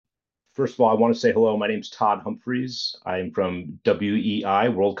First of all, I want to say hello. My name's Todd Humphreys. I'm from WEI,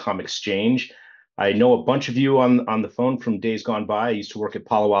 WorldCom Exchange. I know a bunch of you on the phone from days gone by. I used to work at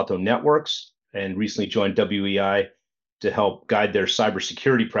Palo Alto Networks and recently joined WEI to help guide their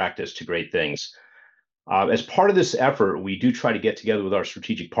cybersecurity practice to great things. As part of this effort, we do try to get together with our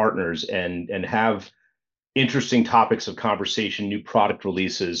strategic partners and have interesting topics of conversation, new product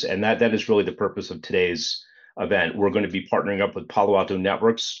releases, and that is really the purpose of today's event. We're going to be partnering up with Palo Alto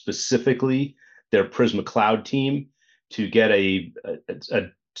Networks, specifically their Prisma Cloud team, to get a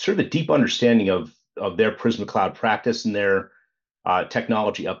sort of a deep understanding of their Prisma Cloud practice and their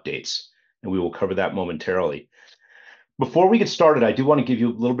technology updates. And we will cover that momentarily. Before we get started, I do want to give you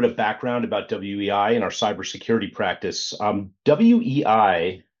a little bit of background about WEI and our cybersecurity practice.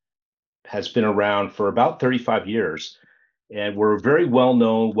 WEI has been around for about 35 years, and we're a very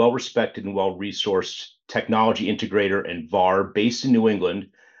well-known, well-respected, and well-resourced technology integrator and VAR based in New England,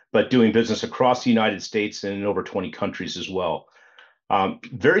 but doing business across the United States and in over 20 countries as well.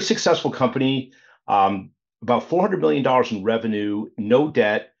 Very successful company, about $400 million in revenue, no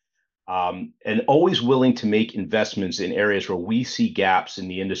debt, and always willing to make investments in areas where we see gaps in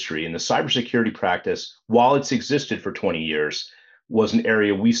the industry. And the cybersecurity practice, while it's existed for 20 years, was an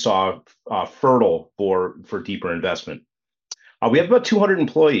area we saw fertile for deeper investment. We have about 200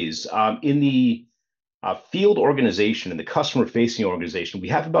 employees in the field organization and the customer-facing organization. We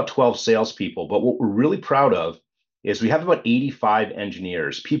have about 12 salespeople, but what we're really proud of is we have about 85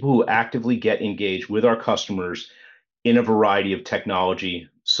 engineers, people who actively get engaged with our customers in a variety of technology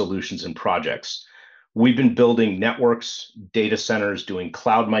solutions and projects. We've been building networks, data centers, doing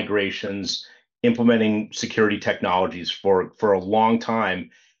cloud migrations, implementing security technologies for a long time.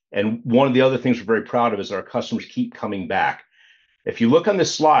 And one of the other things we're very proud of is our customers keep coming back. If you look on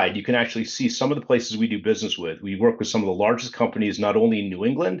this slide, you can actually see some of the places we do business with. We work with some of the largest companies, not only in New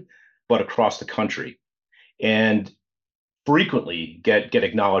England, but across the country, and frequently get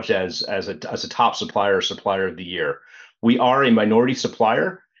acknowledged as a top supplier or supplier of the year. We are a minority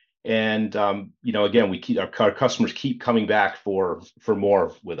supplier, and again, we keep our customers keep coming back for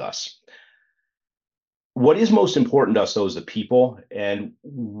more with us. What is most important to us, though, is the people. And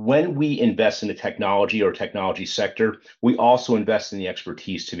when we invest in the technology or technology sector, we also invest in the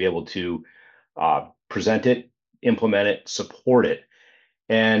expertise to be able to present it, implement it, support it.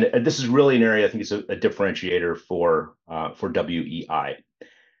 And this is really an area I think is a differentiator for WEI.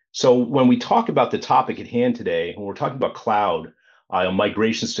 So when we talk about the topic at hand today, when we're talking about cloud,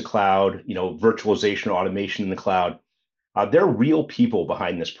 migrations to cloud, virtualization, automation in the cloud, there are real people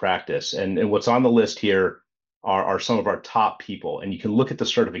behind this practice. And what's on the list here are some of our top people. And you can look at the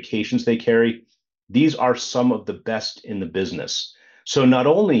certifications they carry. These are some of the best in the business. So not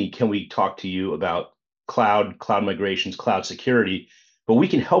only can we talk to you about cloud migrations, cloud security, but we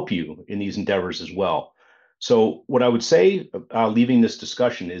can help you in these endeavors as well. So what I would say, leaving this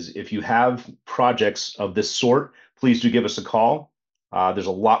discussion, is if you have projects of this sort, please do give us a call. There's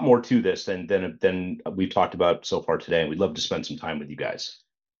a lot more to this than we've talked about so far today, and we'd love to spend some time with you guys.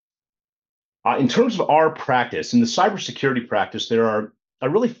 In terms of our practice, in the cybersecurity practice, there are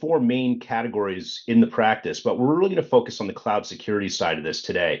really four main categories in the practice, but we're really going to focus on the cloud security side of this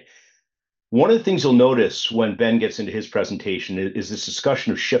today. One of the things you'll notice when Ben gets into his presentation is this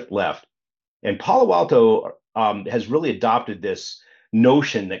discussion of shift left. And Palo Alto has really adopted this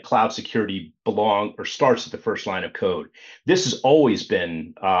notion that cloud security starts at the first line of code. This has always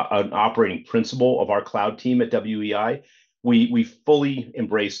been an operating principle of our cloud team at WEI. We fully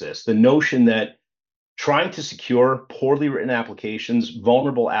embrace this. The notion that trying to secure poorly written applications,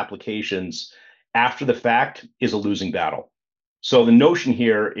 vulnerable applications after the fact is a losing battle. So the notion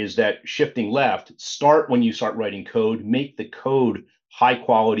here is that shifting left, start when you start writing code, make the code high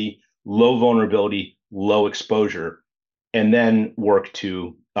quality, low vulnerability, low exposure, and then work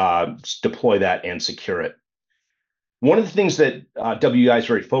to deploy that and secure it. One of the things that WEI is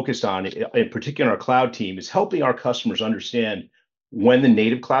very focused on, in particular our cloud team, is helping our customers understand when the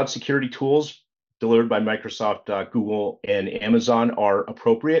native cloud security tools delivered by Microsoft, Google, and Amazon are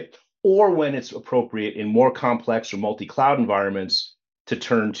appropriate, or when it's appropriate in more complex or multi-cloud environments to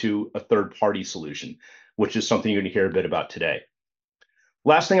turn to a third-party solution, which is something you're going to hear a bit about today.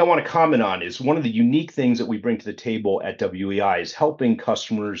 Last thing I want to comment on is one of the unique things that we bring to the table at WEI is helping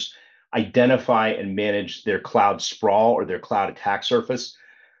customers identify and manage their cloud sprawl or their cloud attack surface.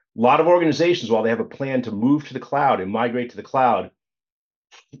 A lot of organizations, while they have a plan to move to the cloud and migrate to the cloud,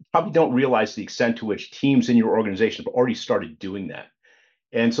 probably don't realize the extent to which teams in your organization have already started doing that.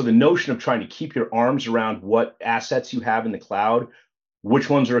 And so the notion of trying to keep your arms around what assets you have in the cloud,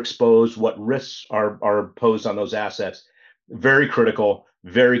 which ones are exposed, what risks are posed on those assets, very critical.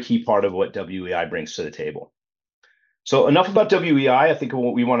 Very key part of what WEI brings to the table. So enough about WEI. I think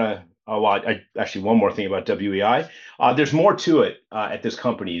what we want to, actually, one more thing about WEI. There's more to it at this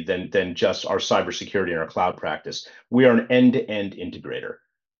company than just our cybersecurity and our cloud practice. We are an end-to-end integrator.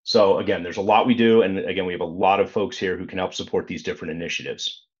 So again, there's a lot we do, and again, we have a lot of folks here who can help support these different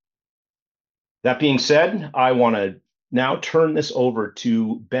initiatives. That being said, I want to now turn this over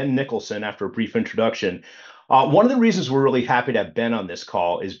to Ben Nicholson after a brief introduction. One of the reasons we're really happy to have Ben on this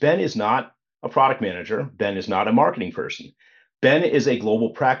call is Ben is not a product manager. Ben is not a marketing person. Ben is a global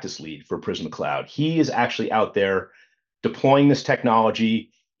practice lead for Prisma Cloud. He is actually out there deploying this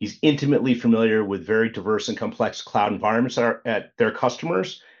technology. He's intimately familiar with very diverse and complex cloud environments at their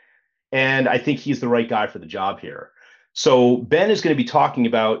customers. And I think he's the right guy for the job here. So Ben is going to be talking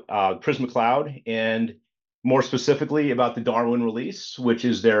about Prisma Cloud and more specifically about the Darwin release, which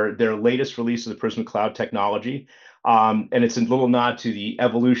is their latest release of the Prisma Cloud technology. And it's a little nod to the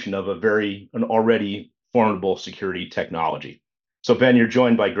evolution of an already formidable security technology. So Ben, you're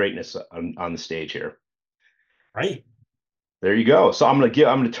joined by greatness on the stage here. Right. There you go. So I'm going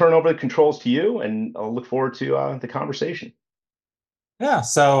to turn over the controls to you, and I'll look forward to the conversation. Yeah.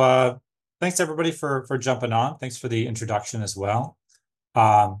 So thanks everybody for jumping on. Thanks for the introduction as well.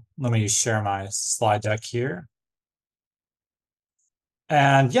 Let me share my slide deck here.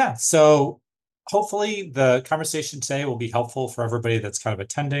 And yeah, so hopefully the conversation today will be helpful for everybody that's kind of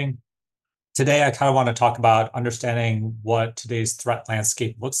attending. Today, I kind of want to talk about understanding what today's threat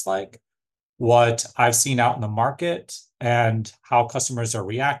landscape looks like, what I've seen out in the market, and how customers are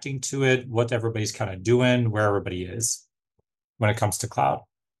reacting to it, what everybody's kind of doing, where everybody is when it comes to cloud.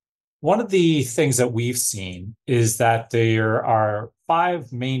 One of the things that we've seen is that there are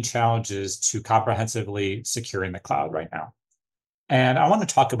 5 main challenges to comprehensively securing the cloud right now. And I want to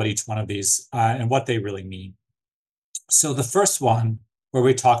talk about each one of these and what they really mean. So the first one, where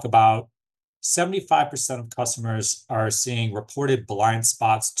we talk about 75% of customers are seeing reported blind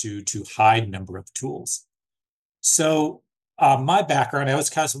spots due to high number of tools. So my background, I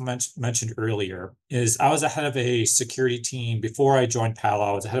was kind of mentioned earlier, is I was ahead of a security team. Before I joined Palo,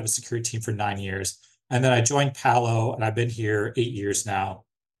 I was ahead of a security team for 9 years. And then I joined Palo, and I've been here 8 years now,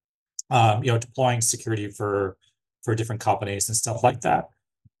 deploying security for different companies and stuff like that.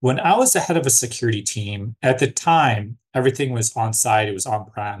 When I was the head of a security team, at the time, everything was on site, it was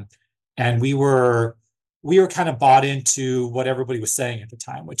on-prem, and we were kind of bought into what everybody was saying at the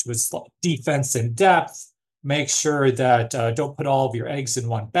time, which was defense in depth, make sure that don't put all of your eggs in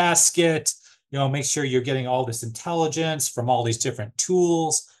one basket, make sure you're getting all this intelligence from all these different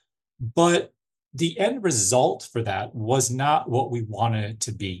tools. But the end result for that was not what we wanted it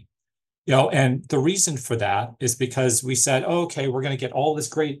to be. And the reason for that is because we said, okay, we're going to get all this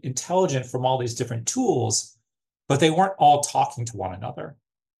great intelligence from all these different tools, but they weren't all talking to one another.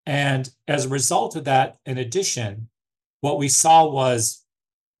 And as a result of that, in addition, what we saw was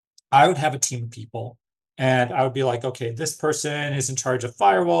I would have a team of people, and I would be like, okay, this person is in charge of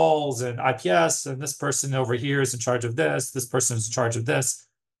firewalls and IPS, and this person over here is in charge of this person is in charge of this.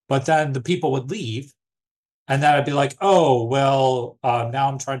 But then the people would leave, and then I'd be like, oh, well, now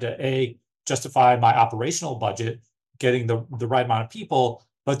I'm trying to justify my operational budget, getting the right amount of people.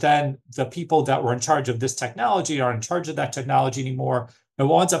 But then the people that were in charge of this technology aren't in charge of that technology anymore. And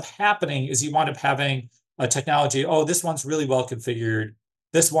what ends up happening is you wind up having a technology, oh, this one's really well configured.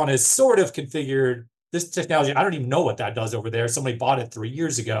 This one is sort of configured. This technology, I don't even know what that does over there. Somebody bought it 3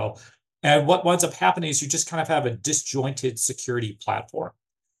 years ago. And what winds up happening is you just kind of have a disjointed security platform.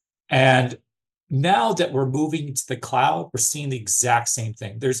 And now that we're moving to the cloud, we're seeing the exact same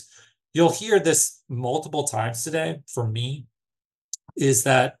thing. You'll hear this multiple times today from me, is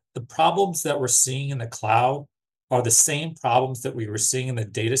that the problems that we're seeing in the cloud are the same problems that we were seeing in the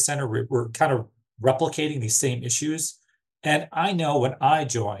data center. We're kind of replicating these same issues. And I know when I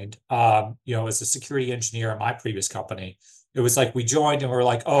joined, as a security engineer at my previous company, it was like we joined and we were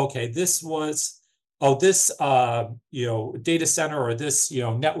like, oh, okay, this data center or this,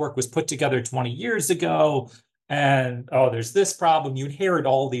 network was put together 20 years ago. And, oh, there's this problem. You inherit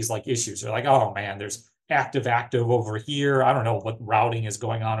all these like issues. You're like, oh man, there's active over here. I don't know what routing is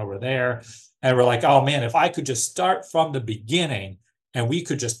going on over there. And we're like, oh man, if I could just start from the beginning and we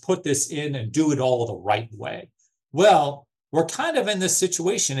could just put this in and do it all the right way. Well, we're kind of in this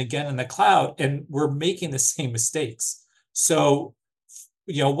situation again in the cloud, and we're making the same mistakes. So,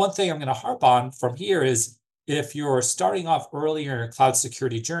 one thing I'm going to harp on from here is if you're starting off earlier in your cloud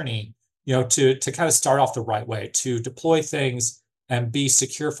security journey, to kind of start off the right way, to deploy things and be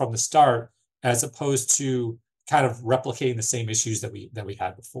secure from the start, as opposed to kind of replicating the same issues that we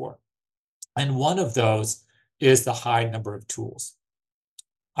had before. And one of those is the high number of tools.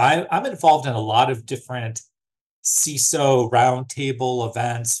 I'm involved in a lot of different CISO roundtable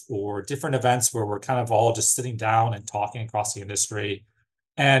events or different events where we're kind of all just sitting down and talking across the industry.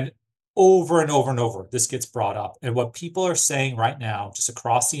 And over and over, this gets brought up. And what people are saying right now, just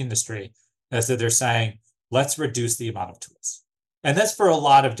across the industry, is that they're saying, let's reduce the amount of tools. And that's for a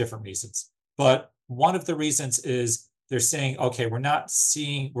lot of different reasons. But one of the reasons is they're saying, okay, we're not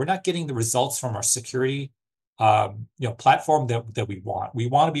getting the results from our security platform that we want. We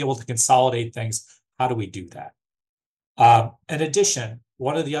want to be able to consolidate things. How do we do that? In addition,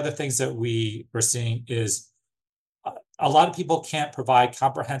 one of the other things that we were seeing is a lot of people can't provide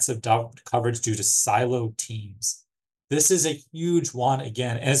comprehensive coverage due to silo teams. This is a huge one,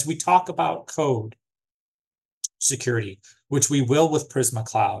 again, as we talk about code security, which we will with Prisma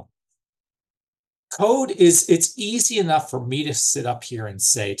Cloud. Code it's easy enough for me to sit up here and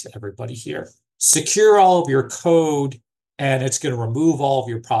say to everybody here, secure all of your code and it's going to remove all of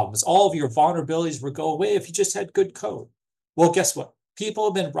your problems. All of your vulnerabilities will go away if you just had good code. Well, guess what? People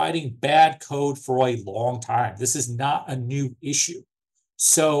have been writing bad code for a long time. This is not a new issue.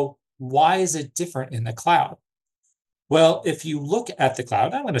 So why is it different in the cloud? Well, if you look at the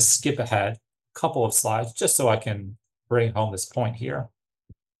cloud, I'm going to skip ahead a couple of slides just so I can bring home this point here.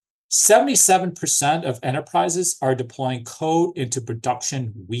 77% of enterprises are deploying code into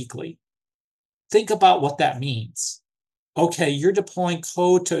production weekly. Think about what that means. Okay, you're deploying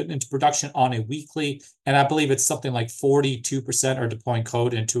code into production on a weekly, and I believe it's something like 42% are deploying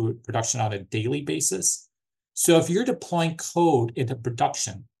code into production on a daily basis. So if you're deploying code into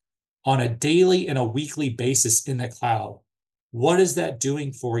production on a daily and a weekly basis in the cloud, what is that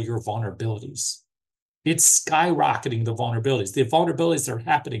doing for your vulnerabilities? It's skyrocketing the vulnerabilities. The vulnerabilities that are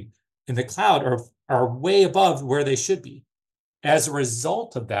happening in the cloud are way above where they should be. As a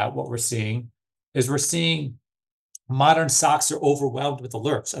result of that, what we're seeing is modern SOCs are overwhelmed with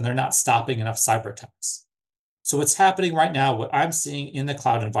alerts and they're not stopping enough cyber attacks. So what's happening right now, what I'm seeing in the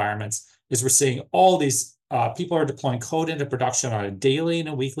cloud environments is we're seeing all these people are deploying code into production on a daily and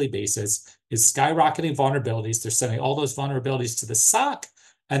a weekly basis. It's skyrocketing vulnerabilities. They're sending all those vulnerabilities to the SOC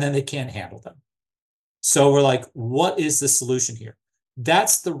and then they can't handle them. So we're like, what is the solution here?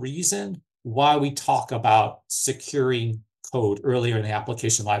 That's the reason why we talk about securing code earlier in the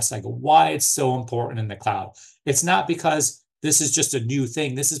application lifecycle, why it's so important in the cloud. It's not because this is just a new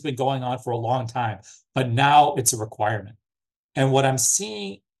thing. This has been going on for a long time, but now it's a requirement. And what I'm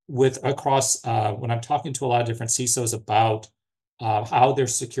seeing across when I'm talking to a lot of different CISOs about how they're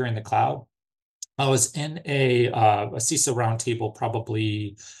securing the cloud, I was in a CISO roundtable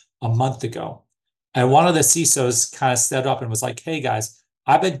probably a month ago. And one of the CISOs kind of stood up and was like, hey guys,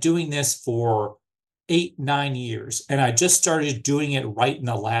 I've been doing this for 8-9 years, and I just started doing it right in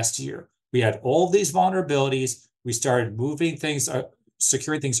the last year. We had all these vulnerabilities. We started moving things,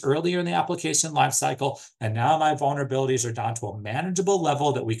 securing things earlier in the application lifecycle, and now my vulnerabilities are down to a manageable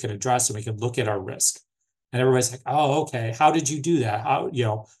level that we can address and we can look at our risk. And everybody's like, oh, okay, how did you do that?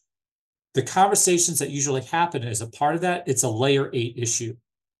 The conversations that usually happen as a part of that, it's a layer 8 issue.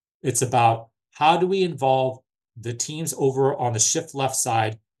 It's about how do we involve the teams over on the shift left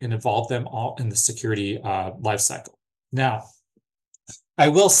side and involve them all in the security lifecycle. Now, I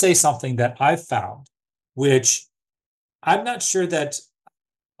will say something that I've found, which I'm not sure that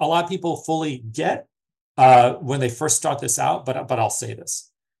a lot of people fully get when they first start this out, but I'll say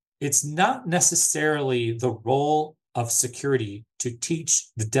this. It's not necessarily the role of security to teach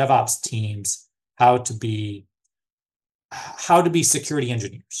the DevOps teams how to be security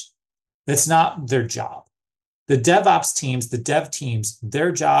engineers. That's not their job. The DevOps teams, the dev teams,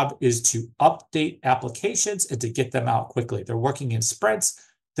 their job is to update applications and to get them out quickly. They're working in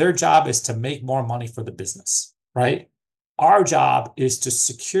sprints. Their job is to make more money for the business, right? Our job is to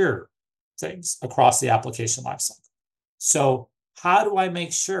secure things across the application lifecycle. So how do I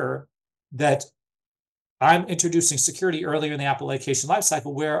make sure that I'm introducing security earlier in the application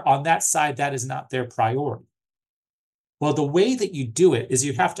lifecycle where on that side, that is not their priority? Well, the way that you do it is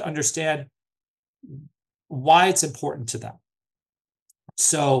you have to understand why it's important to them.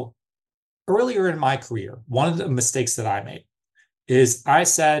 So earlier in my career, one of the mistakes that I made is I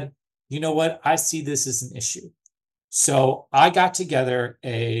said, you know what, I see this as an issue. So I got together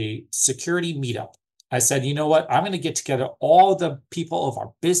a security meetup. I said, you know what, I'm going to get together all the people of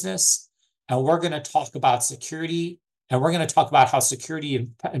our business and we're going to talk about security. And we're going to talk about how security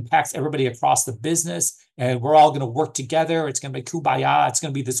impacts everybody across the business. And we're all going to work together. It's going to be kumbaya. It's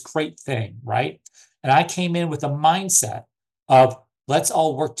going to be this great thing, right? And I came in with a mindset of let's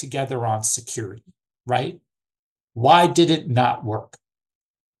all work together on security, right? Why did it not work?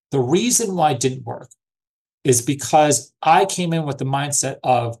 The reason why it didn't work is because I came in with the mindset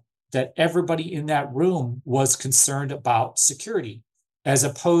of that everybody in that room was concerned about security, as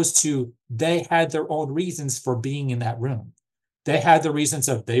opposed to they had their own reasons for being in that room. They had the reasons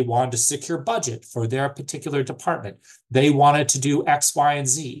of they wanted to secure budget for their particular department. They wanted to do X, Y, and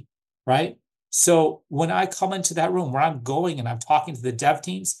Z, right? So when I come into that room where I'm going and I'm talking to the dev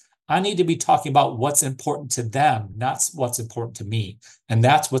teams, I need to be talking about what's important to them, not what's important to me. And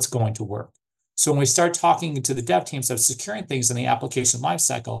that's what's going to work. So when we start talking to the dev teams of securing things in the application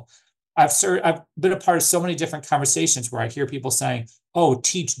lifecycle, I've been a part of so many different conversations where I hear people saying, oh,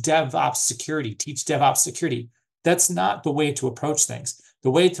 teach DevOps security, teach DevOps security. That's not the way to approach things.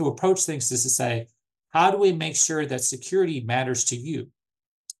 The way to approach things is to say, how do we make sure that security matters to you?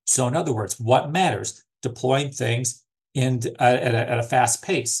 So in other words, what matters? Deploying things at a fast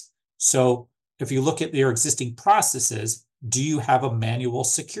pace. So if you look at your existing processes, do you have a manual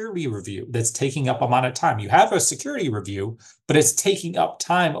security review that's taking up a amount of time? You have a security review, but it's taking up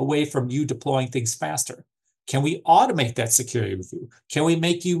time away from you deploying things faster. Can we automate that security review? Can we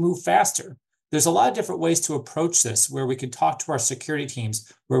make you move faster? There's a lot of different ways to approach this where we can talk to our security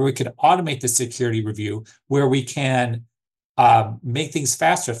teams, where we can automate the security review, where we can make things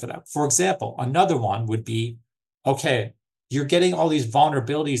faster for them. For example, another one would be, okay, you're getting all these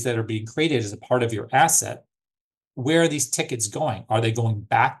vulnerabilities that are being created as a part of your asset. Where are these tickets going? Are they going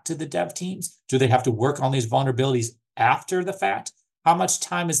back to the dev teams? Do they have to work on these vulnerabilities after the fact? How much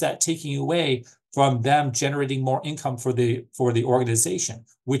time is that taking away from them generating more income for the organization,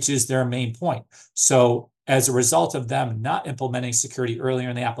 which is their main point? So as a result of them not implementing security earlier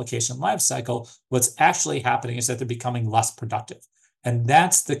in the application lifecycle, what's actually happening is that they're becoming less productive. And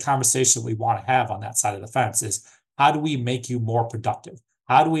that's the conversation we want to have on that side of the fence is, how do we make you more productive?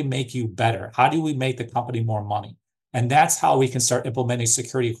 How do we make you better? How do we make the company more money? And that's how we can start implementing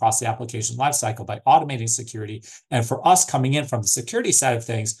security across the application lifecycle, by automating security. And for us coming in from the security side of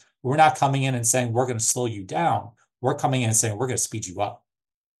things, we're not coming in and saying, we're going to slow you down. We're coming in and saying, we're going to speed you up.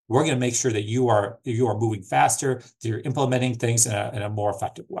 We're going to make sure that you are moving faster, that you're implementing things in a more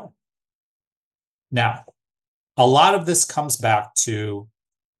effective way. Now, a lot of this comes back to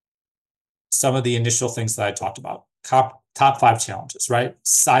some of the initial things that I talked about. Top 5 challenges, right?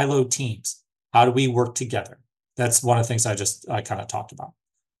 Silo teams. How do we work together? That's one of the things I kind of talked about.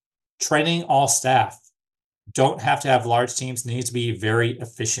 Training all staff. Don't have to have large teams, needs to be very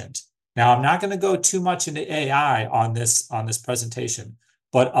efficient. Now, I'm not going to go too much into AI on this presentation,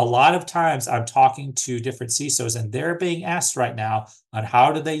 but a lot of times I'm talking to different CISOs and they're being asked right now on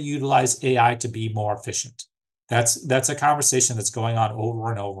how do they utilize AI to be more efficient. That's a conversation that's going on over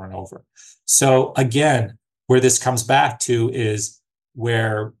and over and over. So again, where this comes back to is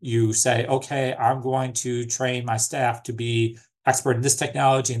where you say, okay, I'm going to train my staff to be expert in this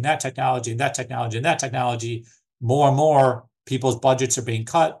technology and that technology and that technology and that technology. More and more people's budgets are being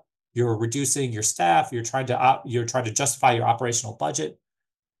cut. You're reducing your staff. You're trying to justify your operational budget.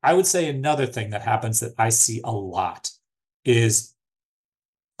 I would say another thing that happens that I see a lot is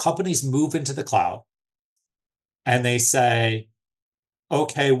companies move into the cloud and they say,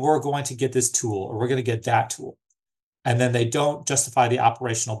 okay, we're going to get this tool or we're going to get that tool. And then they don't justify the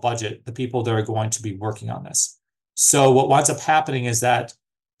operational budget, the people that are going to be working on this. So what winds up happening is that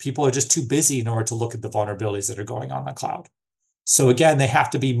people are just too busy in order to look at the vulnerabilities that are going on in the cloud. So again, they have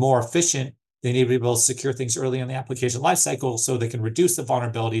to be more efficient. They need to be able to secure things early in the application lifecycle so they can reduce the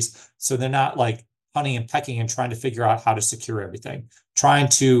vulnerabilities. So they're not like hunting and pecking and trying to figure out how to secure everything, trying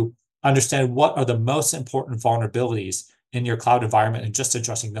to understand what are the most important vulnerabilities in your cloud environment and just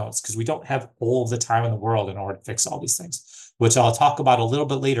addressing those, because we don't have all the time in the world in order to fix all these things, which I'll talk about a little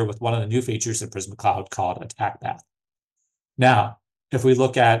bit later with one of the new features in Prisma Cloud called Attack Path. Now, if we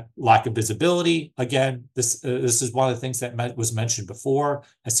look at lack of visibility, again, this is one of the things that was mentioned before.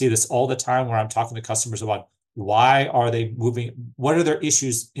 I see this all the time where I'm talking to customers about why are they moving? What are their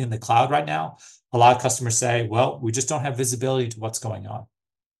issues in the cloud right now? A lot of customers say, well, we just don't have visibility to what's going on.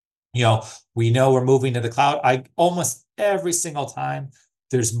 We know we're moving to the cloud. Almost every single time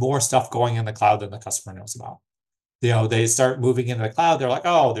there's more stuff going in the cloud than the customer knows about. They start moving into the cloud. They're like,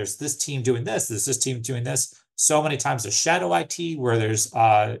 oh, there's this team doing this. There's this team doing this. So many times there's shadow IT where there's,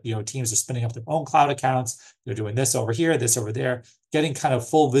 teams are spinning up their own cloud accounts. They're doing this over here, this over there, getting kind of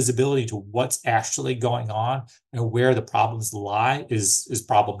full visibility to what's actually going on and where the problems lie is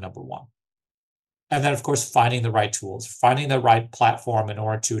problem number one. And then, of course, finding the right tools, finding the right platform in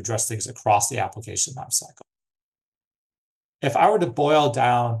order to address things across the application lifecycle. If I were to boil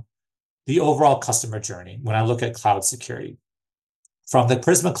down the overall customer journey when I look at cloud security, from the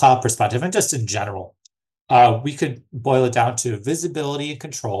Prisma Cloud perspective, and just in general, We could boil it down to visibility and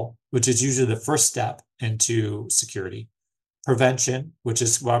control, which is usually the first step into security. Prevention, which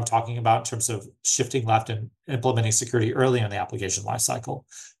is what I'm talking about in terms of shifting left and implementing security early in the application lifecycle.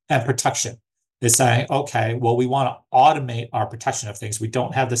 And protection is saying, okay, well, we want to automate our protection of things. We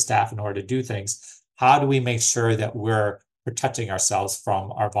don't have the staff in order to do things. How do we make sure that we're protecting ourselves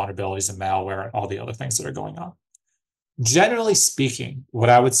from our vulnerabilities and malware and all the other things that are going on? Generally speaking, what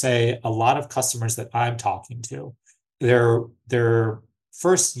I would say, a lot of customers that I'm talking to, their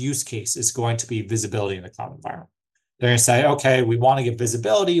first use case is going to be visibility in the cloud environment. They're going to say, okay, we want to get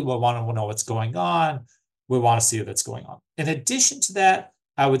visibility. We want to know what's going on. We want to see what's going on. In addition to that,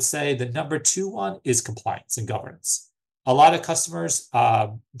 I would say the number 2 one is compliance and governance. A lot of customers,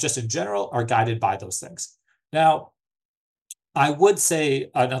 just in general, are guided by those things. Now, I would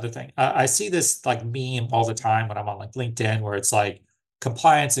say another thing. I see this like meme all the time when I'm on like LinkedIn, where it's like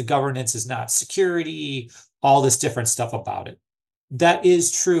compliance and governance is not security, all this different stuff about it. That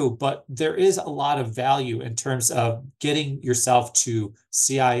is true, but there is a lot of value in terms of getting yourself to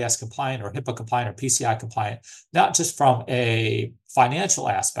CIS compliant or HIPAA compliant or PCI compliant, not just from a financial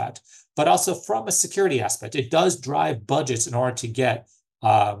aspect, but also from a security aspect. It does drive budgets in order to get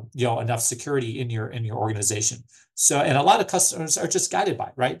enough security in your organization. So, and a lot of customers are just guided by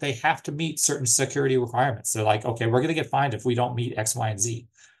it, right? They have to meet certain security requirements. They're like, okay, we're going to get fined if we don't meet X, Y, and Z.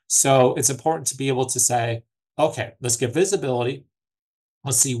 So it's important to be able to say, okay, let's get visibility.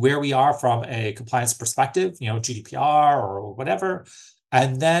 Let's see where we are from a compliance perspective, GDPR or whatever.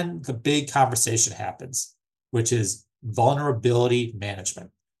 And then the big conversation happens, which is vulnerability management.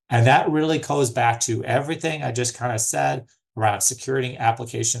 And that really goes back to everything I just kind of said around securing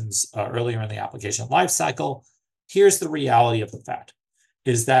applications earlier in the application lifecycle. Here's the reality of the fact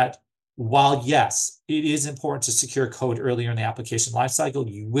is that while, yes, it is important to secure code earlier in the application lifecycle,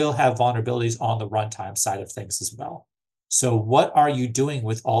 you will have vulnerabilities on the runtime side of things as well. So what are you doing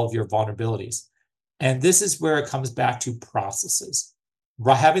with all of your vulnerabilities? And this is where it comes back to processes.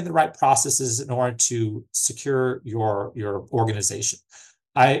 Having the right processes in order to secure your organization.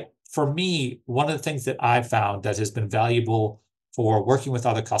 For me, one of the things that I found that has been valuable for working with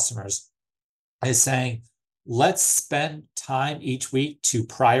other customers is saying, let's spend time each week to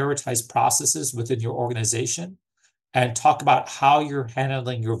prioritize processes within your organization and talk about how you're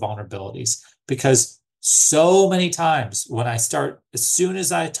handling your vulnerabilities. Because so many times when I start, as soon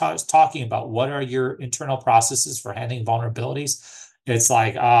as I talking about what are your internal processes for handling vulnerabilities, it's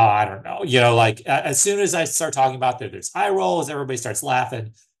like, oh, I don't know. Like as soon as I start talking about that, there's eye rolls, everybody starts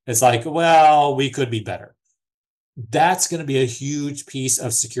laughing. It's like, well, we could be better. That's going to be a huge piece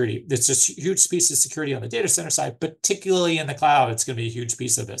of security. It's just a huge piece of security on the data center side, particularly in the cloud. It's going to be a huge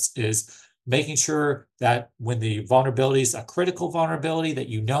piece of this is making sure that when the vulnerability is a critical vulnerability that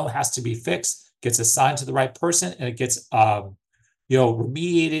has to be fixed, gets assigned to the right person, and it gets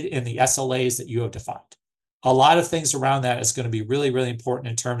remediated in the SLAs that you have defined. A lot of things around that is going to be really, really important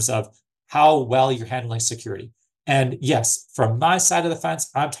in terms of how well you're handling security. And yes, from my side of the fence,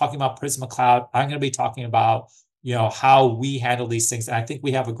 I'm talking about Prisma Cloud. I'm going to be talking about how we handle these things. And I think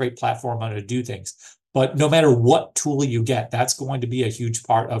we have a great platform on how to do things. But no matter what tool you get, that's going to be a huge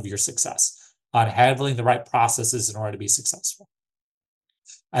part of your success on handling the right processes in order to be successful.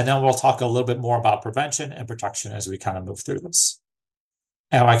 And then we'll talk a little bit more about prevention and protection as we kind of move through this.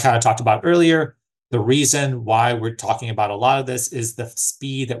 And I kind of talked about earlier, the reason why we're talking about a lot of this is the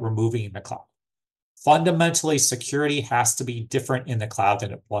speed that we're moving in the cloud. Fundamentally, security has to be different in the cloud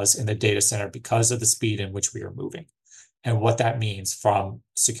than it was in the data center because of the speed in which we are moving and what that means from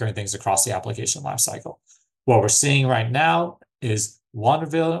securing things across the application lifecycle. What we're seeing right now is one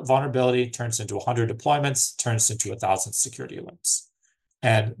vulnerability turns into 100 deployments, turns into 1,000 security alerts.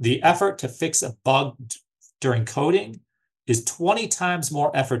 And the effort to fix a bug during coding is 20 times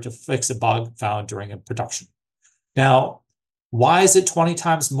more effort to fix a bug found during a production. Now, why is it 20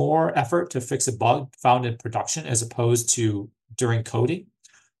 times more effort to fix a bug found in production as opposed to during coding?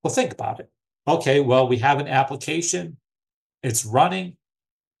 Well, think about it. Okay, well, we have an application. It's running.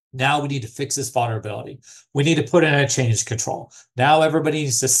 Now we need to fix this vulnerability. We need to put in a change control. Now everybody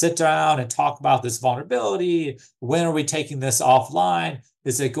needs to sit down and talk about this vulnerability. When are we taking this offline?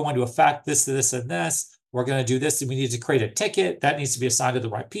 Is it going to affect this, this, and this? We're going to do this, and we need to create a ticket that needs to be assigned to the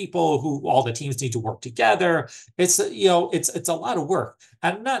right people. Who all the teams need to work together. It's a lot of work.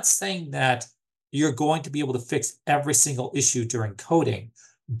 I'm not saying that you're going to be able to fix every single issue during coding,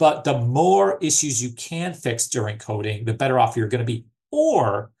 but the more issues you can fix during coding, the better off you're going to be.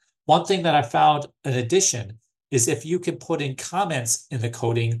 Or one thing that I found in addition is if you can put in comments in the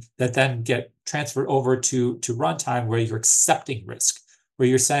coding that then get transferred over to runtime where you're accepting risk, where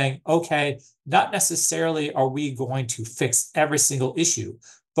you're saying, okay, not necessarily are we going to fix every single issue,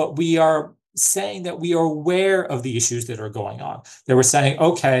 but we are saying that we are aware of the issues that are going on. That we're saying,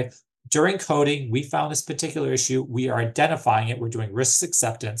 okay, during coding, we found this particular issue. We are identifying it. We're doing risk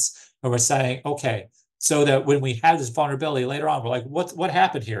acceptance. And we're saying, okay, so that when we have this vulnerability later on, we're like, what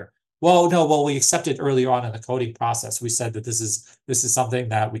happened here? Well, no, well, we accepted earlier on in the coding process. We said that this is something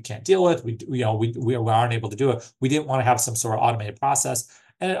that we can't deal with. We aren't able to do it. We didn't want to have some sort of automated process.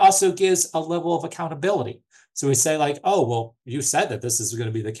 And it also gives a level of accountability. So we say like, oh, well, you said that this is going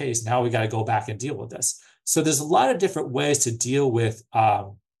to be the case. Now we got to go back and deal with this. So there's a lot of different ways to deal with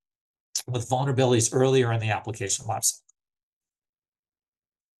vulnerabilities earlier in the application lifecycle.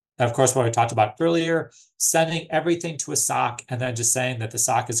 And of course, what I talked about earlier, sending everything to a SOC and then just saying that the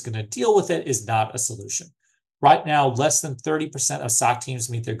SOC is going to deal with it is not a solution. Right now, less than 30% of SOC teams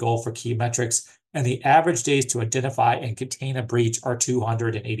meet their goal for key metrics, and the average days to identify and contain a breach are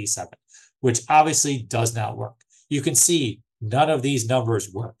 287, which obviously does not work. You can see none of these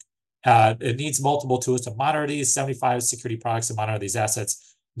numbers work. It needs multiple tools to monitor these, 75 security products to monitor these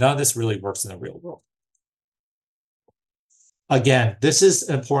assets. None of this really works in the real world. Again, this is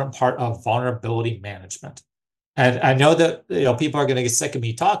an important part of vulnerability management. And I know that people are going to get sick of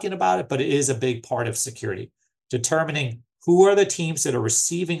me talking about it, but it is a big part of security. Determining who are the teams that are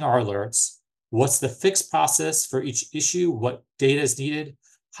receiving our alerts, what's the fix process for each issue, what data is needed,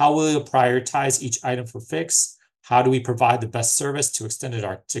 how will we prioritize each item for fix, how do we provide the best service to extended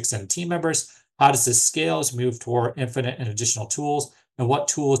team members, how does this scale as we move toward infinite and additional tools, and what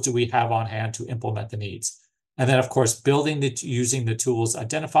tools do we have on hand to implement the needs. And then, of course, using the tools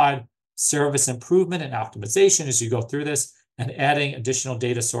identified, service improvement and optimization as you go through this, and adding additional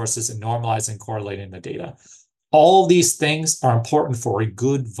data sources and normalizing and correlating the data. All these things are important for a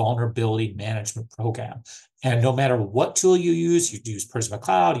good vulnerability management program. And no matter what tool you use Prisma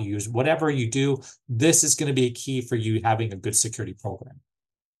Cloud, you use whatever you do, this is going to be a key for you having a good security program.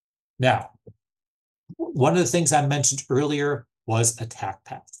 Now, one of the things I mentioned earlier was attack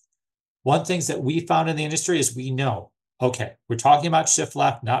path. One thing that we found in the industry is we know, okay, we're talking about shift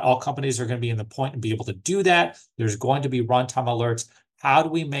left. Not all companies are going to be in the point and be able to do that. There's going to be runtime alerts. How do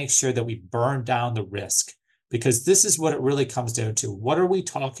we make sure that we burn down the risk? Because this is what it really comes down to. What are we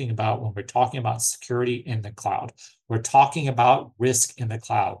talking about when we're talking about security in the cloud? We're talking about risk in the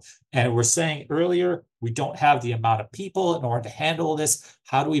cloud. And we're saying earlier, we don't have the amount of people in order to handle this.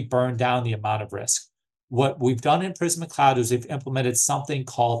 How do we burn down the amount of risk? What we've done in Prisma Cloud is we've implemented something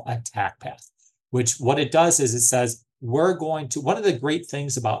called attack path, which what it does is it says, one of the great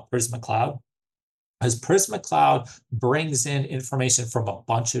things about Prisma Cloud is Prisma Cloud brings in information from a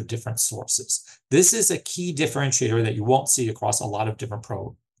bunch of different sources. This is a key differentiator that you won't see across a lot of different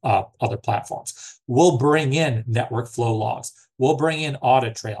other platforms. We'll bring in network flow logs. We'll bring in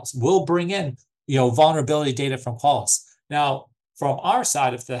audit trails. We'll bring in vulnerability data from Qualys. Now, from our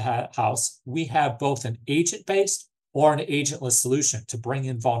side of the house, we have both an agent-based or an agentless solution to bring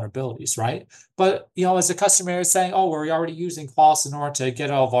in vulnerabilities, right? But, as a customer is saying, oh, we're already using Qualys in order to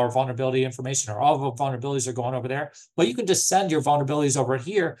get all of our vulnerability information, or all of our vulnerabilities are going over there. Well, you can just send your vulnerabilities over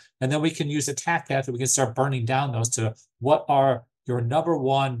here, and then we can use attack path and we can start burning down those to what are your number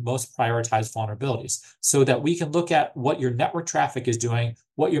one most prioritized vulnerabilities, so that we can look at what your network traffic is doing,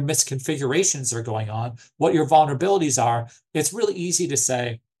 what your misconfigurations are going on, what your vulnerabilities are. It's really easy to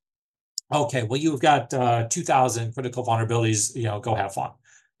say, okay, well, you've got 2,000 critical vulnerabilities, go have fun.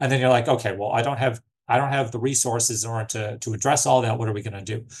 And then you're like, okay, well, I don't have the resources in order to address all that. What are we going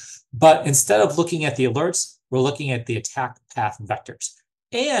to do? But instead of looking at the alerts, we're looking at the attack path vectors.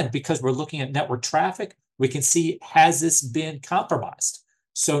 And because we're looking at network traffic, we can see, has this been compromised?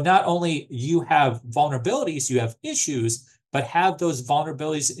 So not only you have vulnerabilities, you have issues, but have those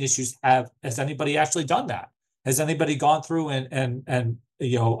vulnerabilities and issues has anybody actually done that? Has anybody gone through and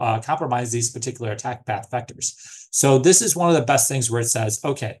compromised these particular attack path vectors? So this is one of the best things where it says,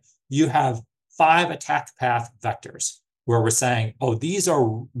 okay, you have 5 attack path vectors where we're saying, oh, these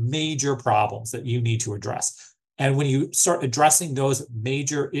are major problems that you need to address. And when you start addressing those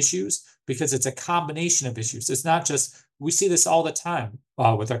major issues, because it's a combination of issues, it's not just, we see this all the time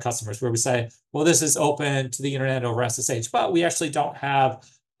with our customers where we say, well, this is open to the internet over SSH, but we actually don't have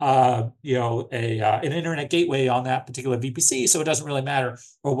an internet gateway on that particular VPC, so it doesn't really matter,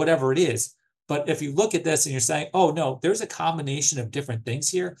 or whatever it is. But if you look at this and you're saying, oh no, there's a combination of different things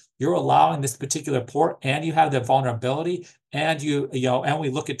here. You're allowing this particular port, and you have the vulnerability, and and we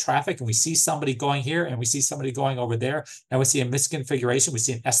look at traffic and we see somebody going here and we see somebody going over there, and we see a misconfiguration. We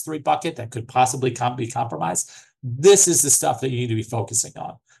see an S3 bucket that could possibly be compromised. This is the stuff that you need to be focusing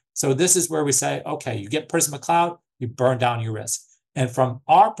on. So this is where we say, okay, you get Prisma Cloud, you burn down your risk. And from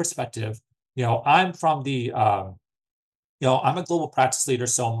our perspective, I'm from the I'm a global practice leader,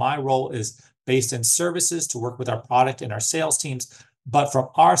 so my role is based in services to work with our product and our sales teams. But from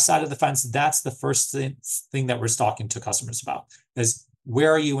our side of the fence, that's the first thing that we're talking to customers about is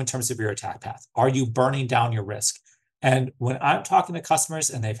where are you in terms of your attack path? Are you burning down your risk? And when I'm talking to customers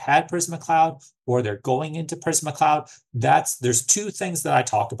and they've had Prisma Cloud or they're going into Prisma Cloud, there's two things that I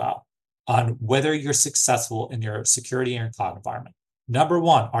talk about on whether you're successful in your security and your cloud environment. Number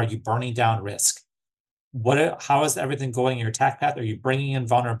one, are you burning down risk? How is everything going in your attack path? Are you bringing in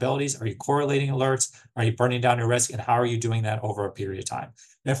vulnerabilities? Are you correlating alerts? Are you burning down your risk? And how are you doing that over a period of time?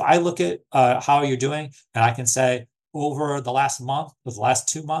 And if I look at how you're doing, and I can say over the last month, the last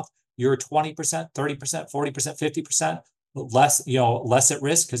 2 months, you're 20%, 30%, 40%, 50% less at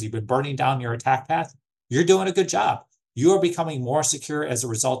risk because you've been burning down your attack path, you're doing a good job. You are becoming more secure as a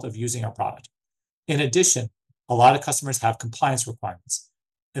result of using our product. In addition, a lot of customers have compliance requirements.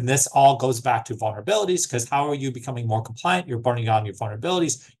 And this all goes back to vulnerabilities because how are you becoming more compliant? You're burning down your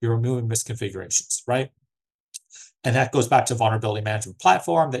vulnerabilities, you're removing misconfigurations, right? And that goes back to vulnerability management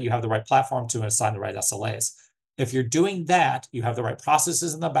platform, that you have the right platform to assign the right SLAs. If you're doing that, you have the right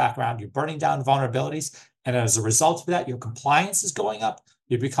processes in the background, you're burning down vulnerabilities. And as a result of that, your compliance is going up.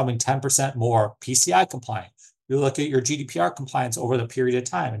 You're becoming 10% more PCI compliant. You look at your GDPR compliance over the period of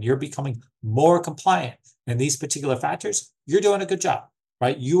time, and you're becoming more compliant in these particular factors, you're doing a good job.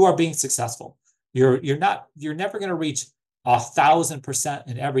 Right? You are being successful. You're never going to reach 1,000%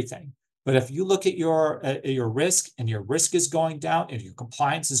 in everything. But if you look at your risk and your risk is going down and your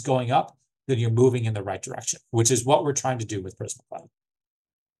compliance is going up, then you're moving in the right direction, which is what we're trying to do with Prisma Cloud.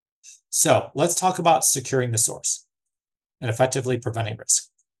 So let's talk about securing the source and effectively preventing risk.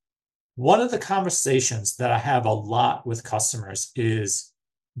 One of the conversations that I have a lot with customers is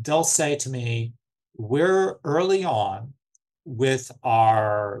they'll say to me, we're early on with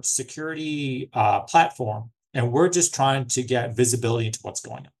our security platform, and we're just trying to get visibility into what's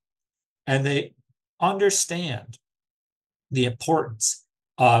going on. And they understand the importance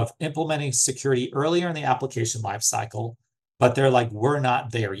of implementing security earlier in the application lifecycle, but they're like, we're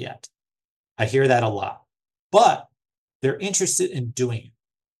not there yet. I hear that a lot, but they're interested in doing it.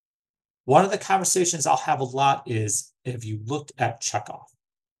 One of the conversations I'll have a lot is if you looked at checkoff,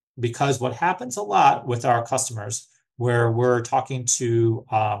 because what happens a lot with our customers where we're talking to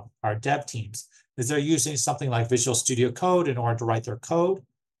our dev teams is they're using something like Visual Studio Code in order to write their code.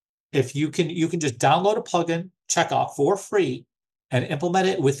 If you can just download a plugin, checkoff for free, and implement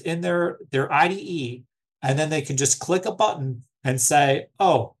it within their IDE, and then they can just click a button and say,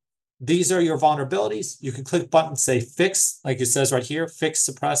 oh, these are your vulnerabilities. You can click button, say fix, like it says right here, fix,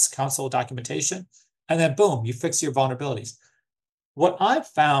 suppress, console documentation, and then boom, you fix your vulnerabilities. What I've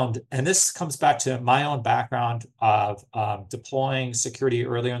found, and this comes back to my own background of deploying security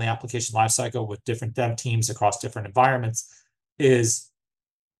earlier in the application lifecycle with different dev teams across different environments, is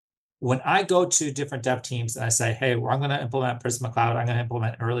when I go to different dev teams and I say, hey, I'm going to implement Prisma Cloud, I'm going to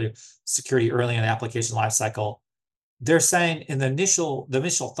implement security early in the application lifecycle, they're saying in the initial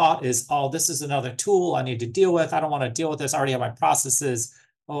thought is, oh, this is another tool I need to deal with. I don't want to deal with this. I already have my processes.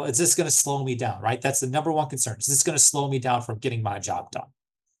 Oh, is this going to slow me down, right? That's the number one concern. Is this going to slow me down from getting my job done?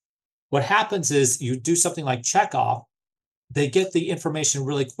 What happens is you do something like checkoff, they get the information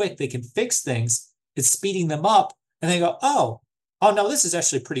really quick. They can fix things. It's speeding them up. And they go, oh no, this is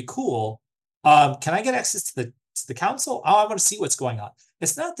actually pretty cool. Can I get access to the council? Oh, I want to see what's going on.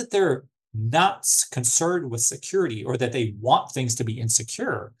 It's not that they're not concerned with security or that they want things to be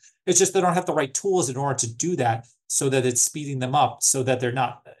insecure. It's just they don't have the right tools in order to do that so that it's speeding them up so that they're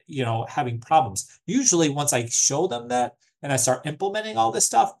not, having problems. Usually once I show them that and I start implementing all this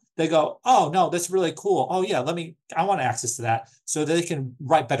stuff, they go, oh no, that's really cool. Oh yeah, I want access to that so that they can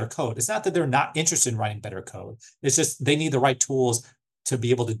write better code. It's not that they're not interested in writing better code. It's just they need the right tools to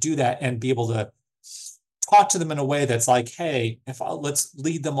be able to do that and be able to talk to them in a way that's like, hey, let's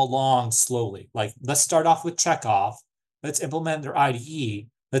lead them along slowly. Like, let's start off with checkoff. Let's implement their IDE.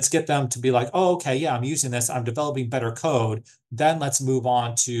 Let's get them to be like, oh, okay, yeah, I'm using this. I'm developing better code. Then let's move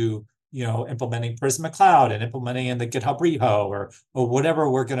on to, implementing Prisma Cloud and implementing in the GitHub repo or whatever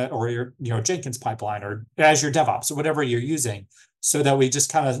or your, Jenkins pipeline or Azure DevOps or whatever you're using, so that we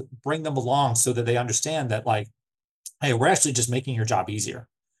just kind of bring them along so that they understand that, like, hey, we're actually just making your job easier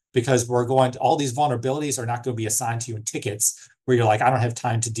because all these vulnerabilities are not going to be assigned to you in tickets where you're like, I don't have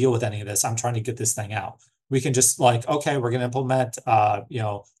time to deal with any of this. I'm trying to get this thing out. We can just okay, we're going to implement,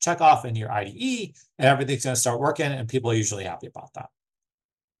 checkoff in your IDE and everything's going to start working and people are usually happy about that.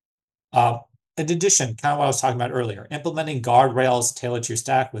 In addition, kind of what I was talking about earlier, implementing guardrails tailored to your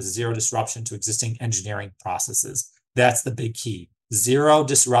stack with zero disruption to existing engineering processes. That's the big key. zero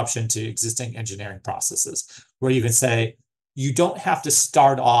disruption to existing engineering processes, where you can say, you don't have to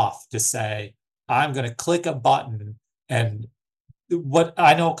start off to say, I'm going to click a button. And what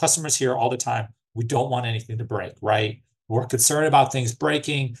I know customers hear all the time, we don't want anything to break, right? We're concerned about things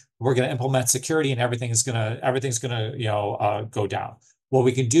breaking. We're going to implement security, and everything's going to go down. What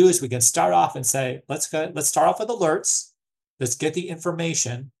we can do is we can start off and say, let's start off with alerts. Let's get the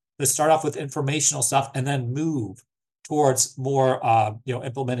information. Let's start off with informational stuff, and then move towards more,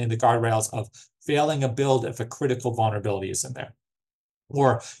 implementing the guardrails of failing a build if a critical vulnerability is in there,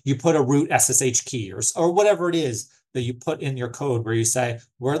 or you put a root SSH key, or whatever it is that you put in your code, where you say,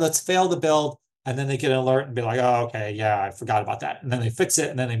 well, let's fail the build, and then they get an alert and be like, oh, okay, yeah, I forgot about that. And then they fix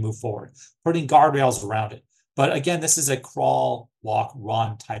it, and then they move forward, putting guardrails around it. But again, this is a crawl, walk,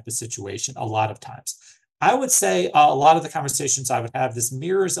 run type of situation a lot of times. I would say a lot of the conversations I would have, this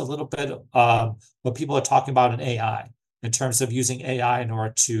mirrors a little bit what people are talking about in AI, in terms of using AI in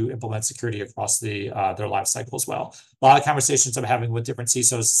order to implement security across their life cycle as well. A lot of conversations I'm having with different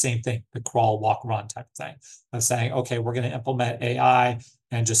CISOs, same thing, the crawl, walk, run type of thing. I'm saying, okay, we're going to implement AI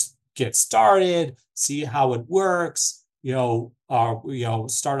and just get started, see how it works,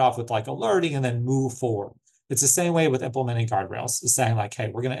 start off with like alerting and then move forward. It's the same way with implementing guardrails. It's saying like, hey,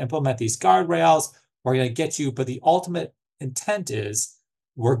 we're going to implement these guardrails. We're going to get you, but the ultimate intent is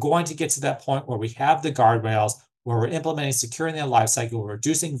we're going to get to that point where we have the guardrails, where we're implementing security in the lifecycle, we're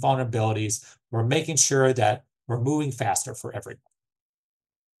reducing vulnerabilities, we're making sure that we're moving faster for everyone.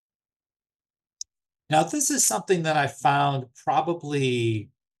 Now, this is something that I found probably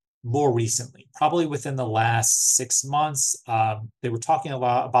more recently, probably within the last 6 months. They were talking a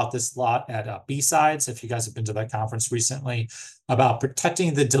lot about this at B-Sides, if you guys have been to that conference recently, about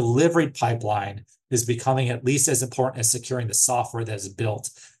protecting the delivery pipeline is becoming at least as important as securing the software that is built.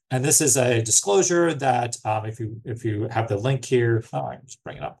 And this is a disclosure that if you have the link here, I can just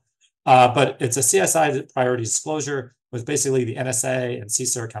bring it up. But it's a CSI priority disclosure, with basically the NSA and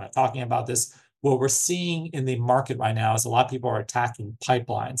CISA are kind of talking about this. What we're seeing in the market right now is a lot of people are attacking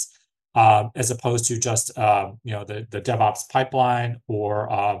pipelines, as opposed to just the DevOps pipeline,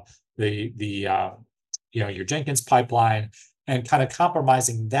 or your Jenkins pipeline, and kind of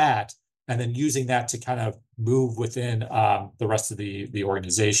compromising that, and then using that to kind of move within the rest of the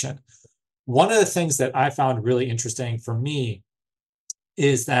organization. One of the things that I found really interesting for me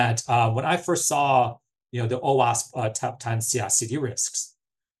is that when I first saw the OWASP top 10 CI/CD risks,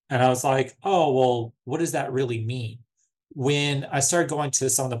 and I was like, oh, well, what does that really mean? When I started going to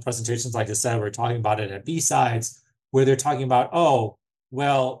some of the presentations, like I said, we're talking about it at B-Sides, where they're talking about, oh,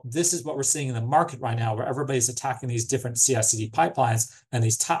 well, this is what we're seeing in the market right now, where everybody's attacking these different CI/CD pipelines, and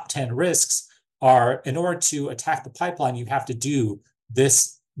these top 10 risks are, in order to attack the pipeline, you have to do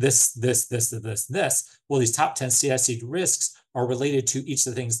this. Well, these top 10 CI/CD risks are related to each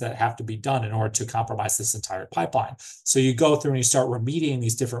of the things that have to be done in order to compromise this entire pipeline. So you go through and you start remediating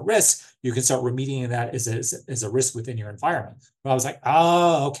these different risks. You can start remediating that as a risk within your environment. But I was like,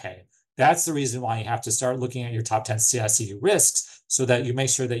 oh, okay. That's the reason why you have to start looking at your top 10 CI/CD risks, so that you make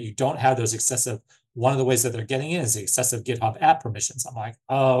sure that you don't have those excessive. One of the ways that they're getting in is the excessive GitHub app permissions. I'm like,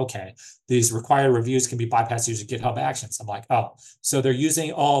 oh, okay. These required reviews can be bypassed using GitHub Actions. I'm like, oh, so they're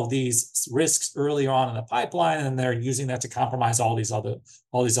using all of these risks earlier on in the pipeline, and they're using that to compromise all these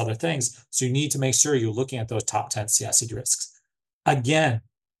other things. So you need to make sure you're looking at those top 10 CI/CD risks. Again,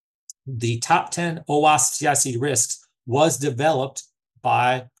 the top 10 OWASP CI/CD risks was developed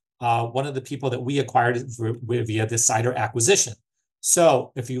by one of the people that we acquired via the Cider acquisition.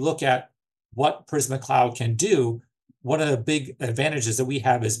 So if you look at what Prisma Cloud can do, one of the big advantages that we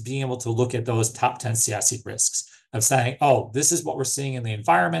have is being able to look at those top 10 CI/CD risks, of saying, oh, this is what we're seeing in the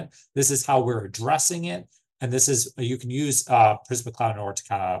environment, this is how we're addressing it, and this is, you can use Prisma Cloud in order to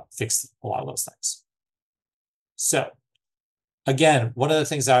kind of fix a lot of those things. So again, one of the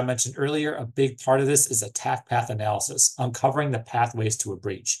things that I mentioned earlier, a big part of this is attack path analysis, uncovering the pathways to a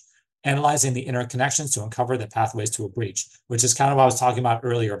breach, analyzing the interconnections to uncover the pathways to a breach, which is kind of what I was talking about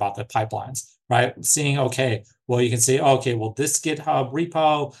earlier about the pipelines, right? Seeing, okay, well, you can say, okay, well, this GitHub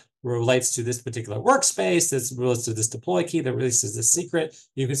repo relates to this particular workspace, this relates to this deploy key, that relates to this secret.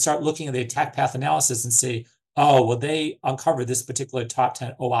 You can start looking at the attack path analysis and say, oh, well, they uncovered this particular top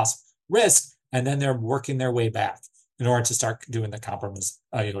 10 OWASP risk, and then they're working their way back in order to start doing the compromise,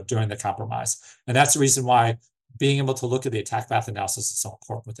 doing the compromise. And that's the reason why being able to look at the attack path analysis is so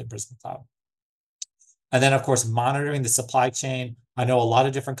important within Prisma Cloud. And then, of course, monitoring the supply chain. I know a lot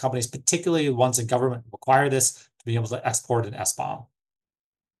of different companies, particularly ones in government, require this to be able to export an SBOM.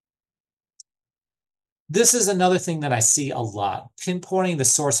 This is another thing that I see a lot, pinpointing the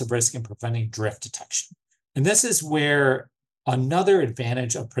source of risk and preventing drift detection. And this is where Another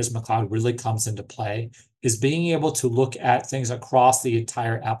advantage of Prisma Cloud really comes into play is being able to look at things across the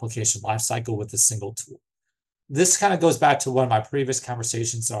entire application lifecycle with a single tool. This kind of goes back to one of my previous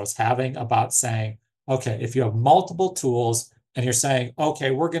conversations I was having about saying, okay, if you have multiple tools and you're saying,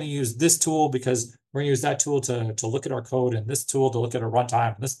 okay, we're going to use this tool because we're going to use that tool to look at our code and this tool to look at our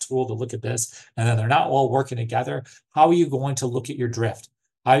runtime and this tool to look at this, and then they're not all working together, how are you going to look at your drift?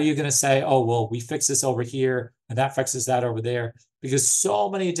 How are you going to say, oh, well, we fix this over here and that fixes that over there? Because so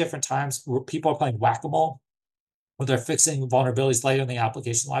many different times where people are playing whack-a-mole, where they're fixing vulnerabilities later in the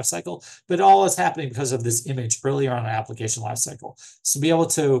application lifecycle, but all is happening because of this image earlier on in the application lifecycle. So be able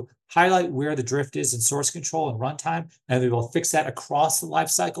to highlight where the drift is in source control and runtime, and be able to fix that across the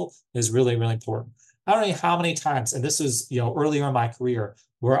lifecycle is really, really important. I don't know how many times, and this was earlier in my career,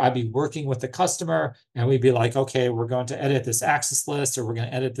 where I'd be working with the customer and we'd be like, okay, we're going to edit this access list, or we're going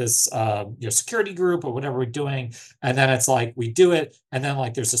to edit this security group, or whatever we're doing. And then it's like we do it, and then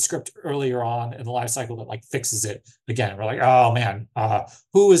like there's a script earlier on in the life cycle that like fixes it again. We're like, oh man,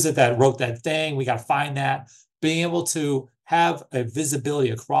 who is it that wrote that thing? We got to find that. Being able to have a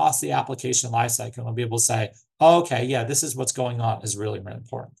visibility across the application lifecycle and be able to say, oh, okay, yeah, this is what's going on is really, really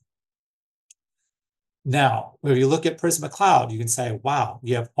important. Now, when you look at Prisma Cloud, you can say, wow,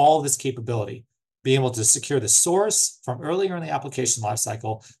 you have all this capability, being able to secure the source from earlier in the application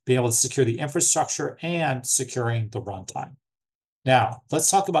lifecycle, being able to secure the infrastructure, and securing the runtime. Now, let's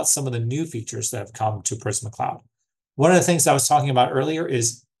talk about some of the new features that have come to Prisma Cloud. One of the things I was talking about earlier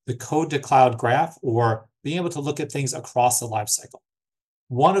is the code to cloud graph, or being able to look at things across the lifecycle.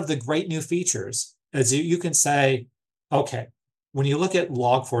 One of the great new features is you can say, okay, when you look at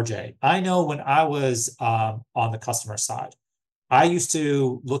Log4j, I know when I was on the customer side, I used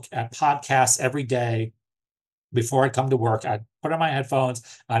to look at podcasts every day before I'd come to work. I'd put on my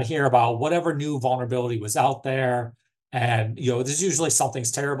headphones, I'd hear about whatever new vulnerability was out there. And, there's usually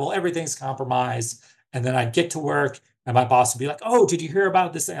something's terrible, everything's compromised. And then I'd get to work and my boss would be like, oh, did you hear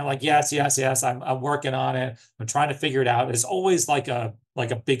about this? And I'm like, yes, I'm working on it. I'm trying to figure it out. It's always like a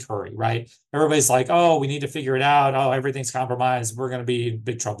big hurry, right? Everybody's like, oh, we need to figure it out. Oh, everything's compromised. We're going to be in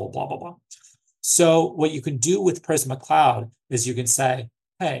big trouble, blah, blah, blah. So what you can do with Prisma Cloud is you can say,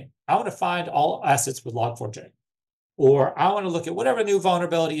 hey, I want to find all assets with Log4j. Or I want to look at whatever new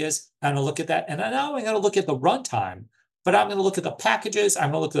vulnerability is. I'm going to look at that. And now I'm going to look at the runtime, but I'm going to look at the packages.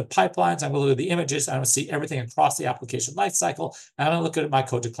 I'm going to look at the pipelines. I'm going to look at the images. I'm going to see everything across the application lifecycle. And I'm going to look at my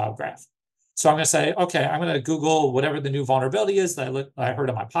code to cloud graph. So I'm going to say, okay, I'm going to Google whatever the new vulnerability is that I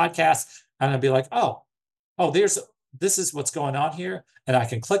heard on my podcast. And I'm going to be like, oh, this is what's going on here. And I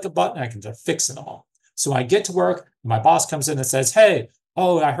can click a button and I can just fix it all. So when I get to work, my boss comes in and says, hey,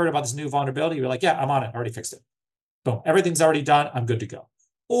 I heard about this new vulnerability. You're like, yeah, I'm on it. I already fixed it. Boom, everything's already done. I'm good to go.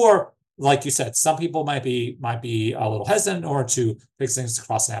 Or like you said, some people might be a little hesitant or to fix things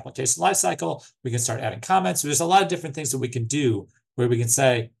across an application lifecycle. We can start adding comments. So there's a lot of different things that we can do where we can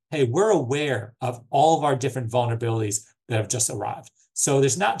say, hey, we're aware of all of our different vulnerabilities that have just arrived. So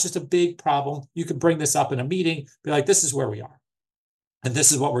there's not just a big problem. You can bring this up in a meeting, be like, this is where we are. And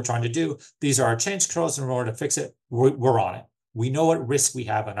this is what we're trying to do. These are our change controls. And in order to fix it, we're on it. We know what risk we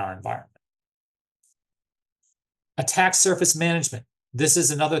have in our environment. Attack surface management. This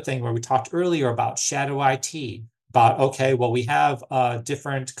is another thing where we talked earlier about shadow IT, about, okay, well, we have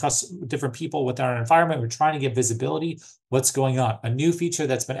different people within our environment. We're trying to get visibility. What's going on? A new feature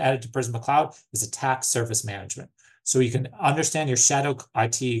that's been added to Prisma Cloud is attack surface management. So you can understand your shadow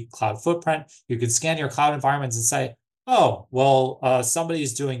IT cloud footprint. You can scan your cloud environments and say, oh, well,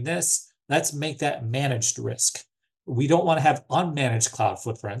 somebody's doing this. Let's make that managed risk. We don't want to have unmanaged cloud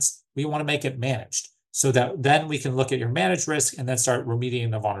footprints. We want to make it managed, so that then we can look at your managed risk and then start remediating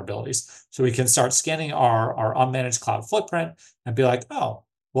the vulnerabilities. So we can start scanning our unmanaged cloud footprint and be like, oh,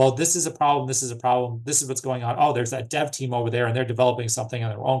 well, this is a problem. This is a problem. This is what's going on. Oh, there's that dev team over there and they're developing something in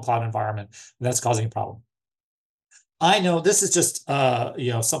their own cloud environment and that's causing a problem. I know this is just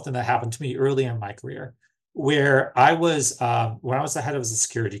something that happened to me early in my career, where I was when I was the head of the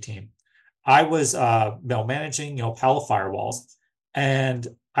security team, I was managing Palo firewalls, and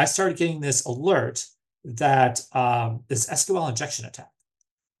I started getting this alert that this SQL injection attack,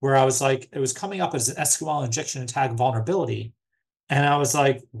 where I was like, it was coming up as an SQL injection attack vulnerability, and I was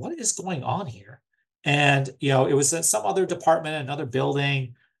like, what is going on here? And it was at some other department, another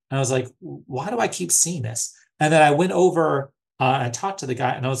building, and I was like, why do I keep seeing this? And then I went over and talked to the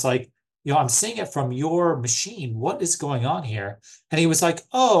guy, and I was like, I'm seeing it from your machine. What is going on here? And he was like,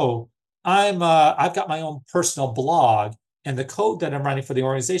 oh, I've got my own personal blog, and the code that I'm writing for the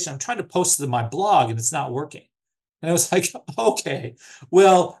organization, I'm trying to post it to my blog, and it's not working. And I was like, okay,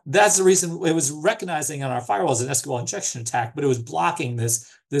 well, that's the reason it was recognizing on our firewalls an SQL injection attack, but it was blocking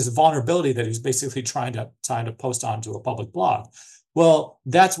this vulnerability that he was basically trying to post onto a public blog. Well,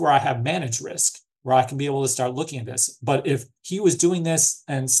 that's where I have managed risk, where I can be able to start looking at this. But if he was doing this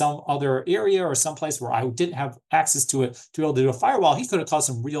in some other area or someplace where I didn't have access to it to be able to do a firewall, he could have caused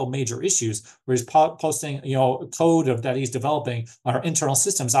some real major issues where he's posting, code that he's developing on our internal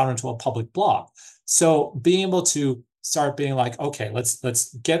systems out into a public blog. So being able to start being like, okay,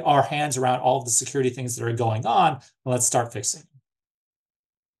 let's get our hands around all of the security things that are going on, and let's start fixing.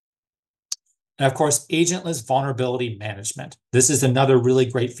 And of course, agentless vulnerability management. This is another really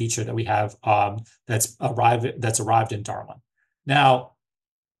great feature that we have that's arrived in Darwin. Now,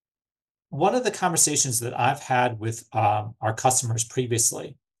 one of the conversations that I've had with our customers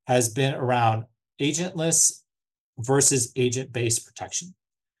previously has been around agentless versus agent-based protection.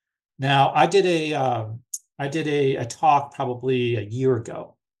 Now, I did a talk probably a year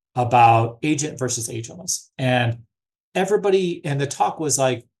ago about agent versus agentless, and the talk was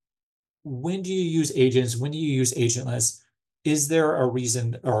like, when do you use agents? When do you use agentless? Is there a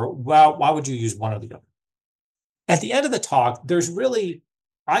reason, or why would you use one or the other? At the end of the talk,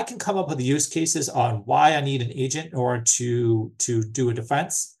 I can come up with use cases on why I need an agent in order to do a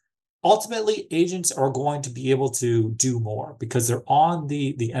defense. Ultimately, agents are going to be able to do more because they're on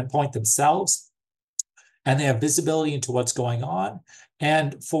the endpoint themselves and they have visibility into what's going on.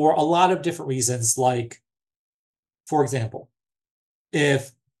 And for a lot of different reasons, like, for example,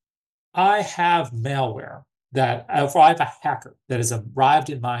 if I have malware if I have a hacker that has arrived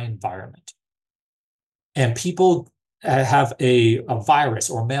in my environment and people have a virus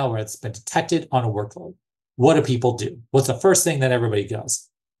or malware that's been detected on a workload, what do people do? What's the first thing that everybody does?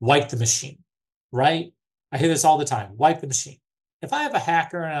 Wipe the machine, right? I hear this all the time, wipe the machine. If I have a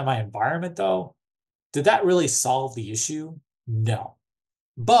hacker in my environment though, did that really solve the issue? No.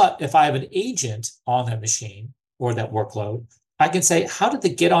 But if I have an agent on that machine or that workload, I can say, how did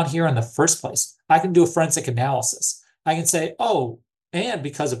they get on here in the first place? I can do a forensic analysis. I can say, oh, and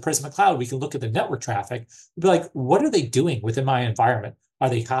because of Prisma Cloud, we can look at the network traffic. Be like, what are they doing within my environment? Are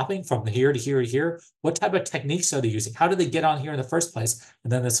they hopping from here to here to here? What type of techniques are they using? How did they get on here in the first place?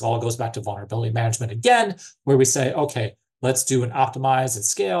 And then this all goes back to vulnerability management again, where we say, okay, let's do an optimize and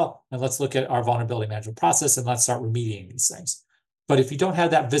scale, and let's look at our vulnerability management process, and let's start remediating these things. But if you don't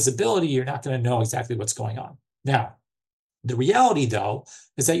have that visibility, you're not going to know exactly what's going on. Now, the reality, though,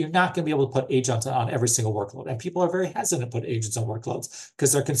 is that you're not going to be able to put agents on every single workload. And people are very hesitant to put agents on workloads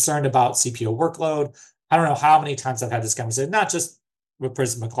because they're concerned about CPO workload. I don't know how many times I've had this conversation, not just with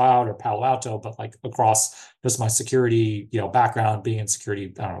Prisma Cloud or Palo Alto, but like across just my security, background, being in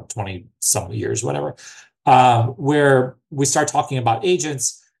security, I don't know, 20 some years, whatever, where we start talking about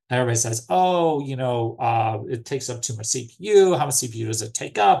agents. And everybody says, oh, it takes up too much CPU. How much CPU does it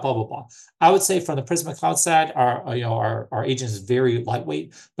take up? Blah, blah, blah. I would say from the Prisma Cloud side, our agent is very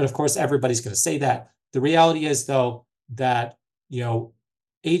lightweight. But of course, everybody's going to say that. The reality is, though, that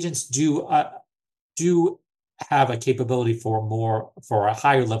agents do have a capability for a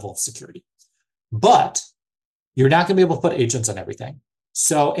higher level of security. But you're not going to be able to put agents on everything.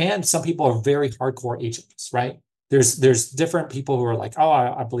 So, and some people are very hardcore agents, right? There's different people who are like, oh,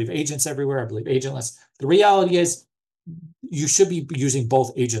 I believe agents everywhere. I believe agentless. The reality is you should be using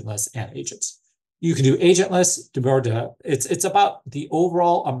both agentless and agents. You can do agentless it's about the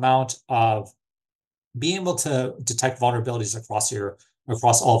overall amount of being able to detect vulnerabilities across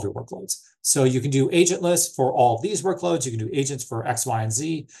all of your workloads. So you can do agentless for all of these workloads. You can do agents for X, Y, and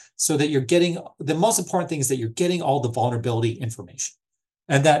Z, so that you're getting, the most important thing is that you're getting all the vulnerability information.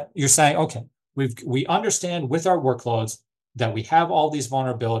 And that you're saying, okay, we understand with our workloads that we have all these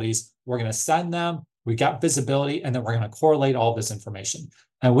vulnerabilities. We're going to send them. We got visibility, and then we're going to correlate all this information.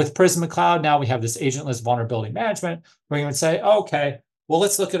 And with Prisma Cloud, now we have this agentless vulnerability management. We're going to say, okay, well,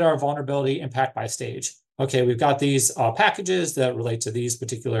 let's look at our vulnerability impact by stage. Okay, we've got these packages that relate to these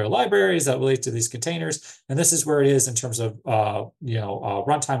particular libraries that relate to these containers, and this is where it is in terms of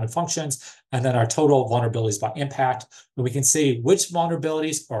runtime and functions, and then our total vulnerabilities by impact. And we can see which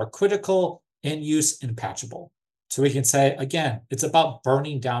vulnerabilities are critical, in use, and patchable. So we can say, again, it's about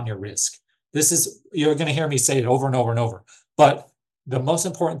burning down your risk. You're going to hear me say it over and over and over, but the most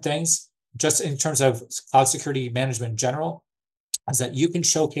important things, just in terms of cloud security management in general, is that you can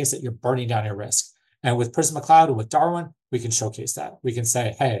showcase that you're burning down your risk. And with Prisma Cloud and with Darwin, we can showcase that. We can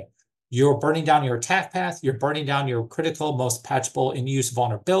say, hey, you're burning down your attack path. You're burning down your critical, most patchable in-use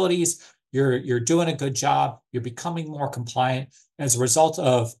vulnerabilities. You're doing a good job. You're becoming more compliant. As a result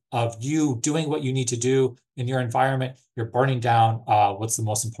of you doing what you need to do in your environment, you're burning down what's the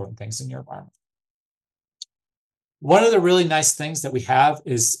most important things in your environment. One of the really nice things that we have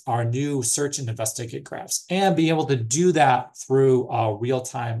is our new search and investigate graphs, and being able to do that through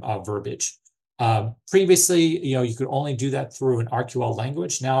real-time verbiage. Previously, you could only do that through an RQL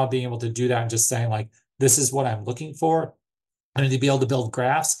language. Now being able to do that and just saying like, this is what I'm looking for, and to be able to build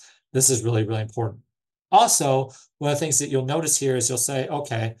graphs, this is really, really important. Also, one of the things that you'll notice here is you'll say,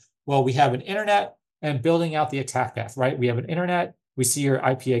 okay, well, we have an internet and building out the attack path, right? We have an internet, we see your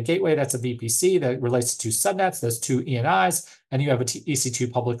IPA gateway, that's a VPC that relates to subnets, those two ENIs, and you have a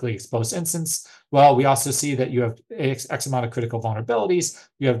EC2 publicly exposed instance. Well, we also see that you have X amount of critical vulnerabilities.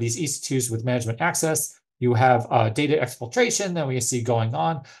 You have these EC2s with management access. You have data exfiltration that we see going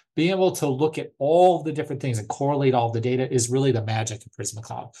on. Being able to look at all the different things and correlate all the data is really the magic of Prisma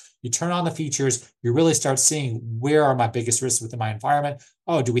Cloud. You turn on the features, you really start seeing where are my biggest risks within my environment.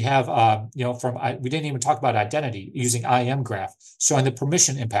 Oh, do we have, we didn't even talk about identity using IAM graph, showing the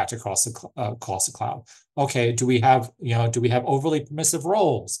permission impact across the cloud. Okay, do we have overly permissive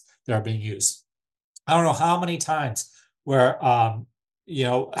roles that are being used? I don't know how many times where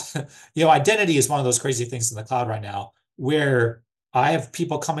identity is one of those crazy things in the cloud right now, where I have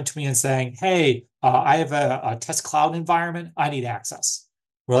people coming to me and saying, hey, I have a test cloud environment. I need access.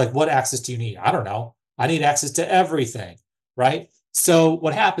 We're like, what access do you need? I don't know. I need access to everything, right? So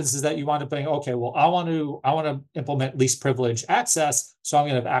what happens is that you wind up saying, okay, well, I want to implement least privilege access. So I'm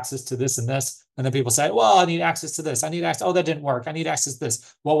going to have access to this and this. And then people say, well, I need access to this. I need access. Oh, that didn't work. I need access to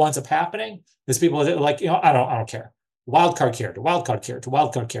this. What winds up happening is people are like, I don't care. Wildcard character, wildcard character,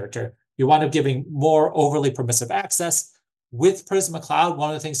 wildcard character. You wind up giving more overly permissive access. With Prisma Cloud, one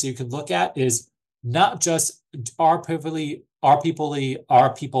of the things that you can look at is not just are people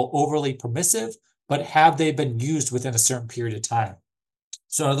overly permissive, but have they been used within a certain period of time?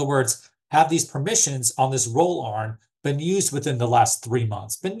 So in other words, have these permissions on this role arm been used within the last 3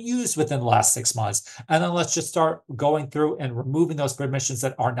 months, been used within the last 6 months? And then let's just start going through and removing those permissions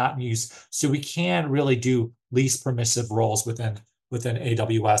that are not in use, so we can really do least permissive roles within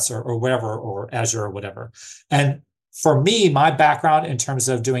AWS or wherever, or Azure or whatever. And for me, my background in terms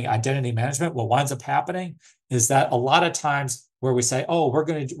of doing identity management, what winds up happening is that a lot of times where we say, oh, we're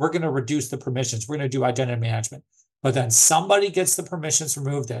going to reduce the permissions, we're going to do identity management, but then somebody gets the permissions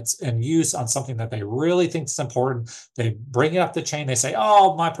removed that's in use on something that they really think is important. They bring it up the chain. They say,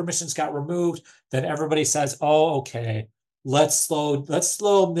 oh, my permissions got removed. Then everybody says, oh, okay, let's slow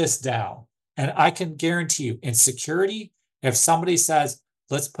this down. And I can guarantee you in security, if somebody says,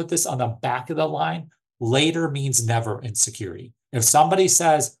 let's put this on the back of the line, later means never in security. If somebody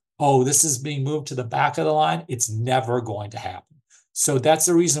says, oh, this is being moved to the back of the line, it's never going to happen. So that's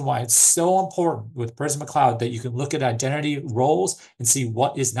the reason why it's so important with Prisma Cloud that you can look at identity roles and see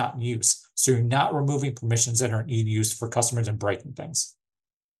what is not in use. So you're not removing permissions that aren't in use for customers and breaking things.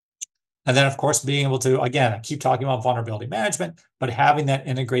 And then, of course, being able to, again, I keep talking about vulnerability management, but having that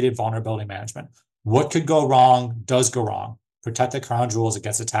integrated vulnerability management. What could go wrong does go wrong. Protect the crown jewels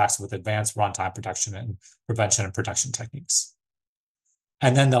against attacks with advanced runtime protection and prevention and protection techniques.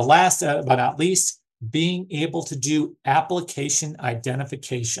 And then the last, but not least, being able to do application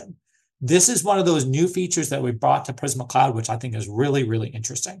identification. This is one of those new features that we brought to Prisma Cloud, which I think is really, really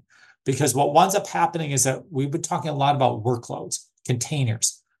interesting. Because what winds up happening is that we've been talking a lot about workloads,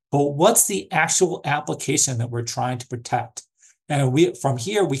 containers, but what's the actual application that we're trying to protect? And from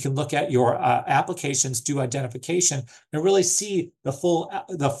here, we can look at your applications, do identification, and really see the full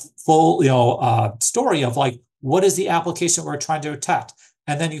story of like, what is the application we're trying to protect?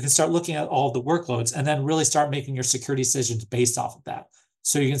 And then you can start looking at all of the workloads and then really start making your security decisions based off of that.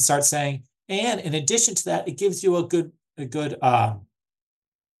 So you can start saying, and in addition to that, it gives you a good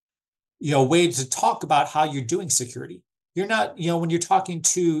way to talk about how you're doing security. You're not, when you're talking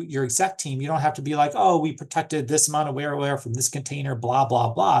to your exec team, you don't have to be like, oh, we protected this amount of where from this container, blah,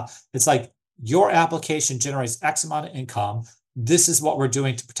 blah, blah. It's like your application generates X amount of income. This is what we're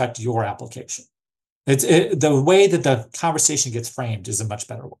doing to protect your application. The way that the conversation gets framed is a much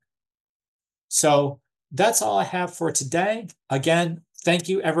better way. So that's all I have for today. Again, thank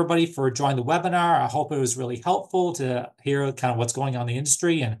you everybody for joining the webinar. I hope it was really helpful to hear kind of what's going on in the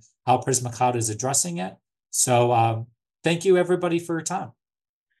industry and how Prisma Cloud is addressing it. So thank you everybody for your time.